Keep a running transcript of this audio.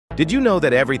Did you know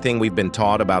that everything we've been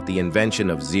taught about the invention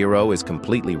of zero is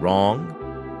completely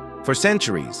wrong? For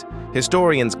centuries,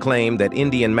 historians claim that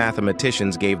Indian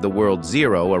mathematicians gave the world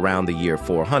zero around the year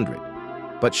 400.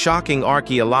 But shocking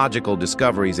archaeological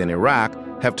discoveries in Iraq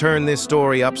have turned this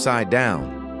story upside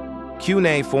down.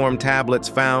 Cuneiform tablets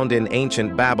found in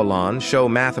ancient Babylon show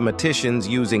mathematicians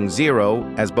using zero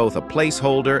as both a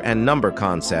placeholder and number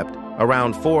concept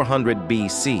around 400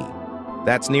 BC.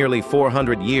 That's nearly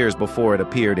 400 years before it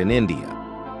appeared in India.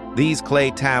 These clay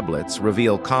tablets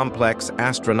reveal complex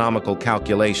astronomical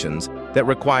calculations that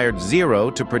required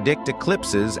zero to predict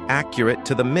eclipses accurate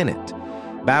to the minute.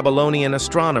 Babylonian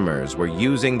astronomers were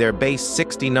using their base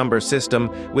 60 number system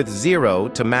with zero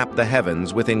to map the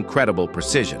heavens with incredible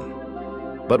precision.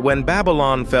 But when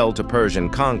Babylon fell to Persian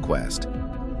conquest,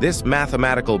 this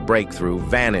mathematical breakthrough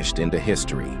vanished into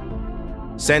history.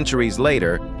 Centuries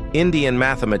later, Indian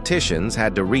mathematicians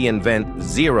had to reinvent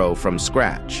zero from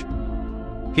scratch.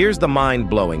 Here's the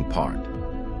mind-blowing part.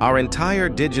 Our entire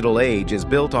digital age is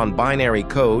built on binary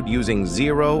code using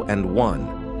 0 and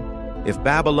 1. If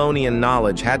Babylonian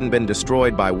knowledge hadn't been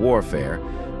destroyed by warfare,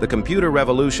 the computer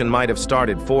revolution might have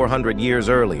started 400 years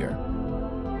earlier.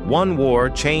 One war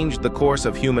changed the course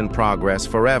of human progress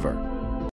forever.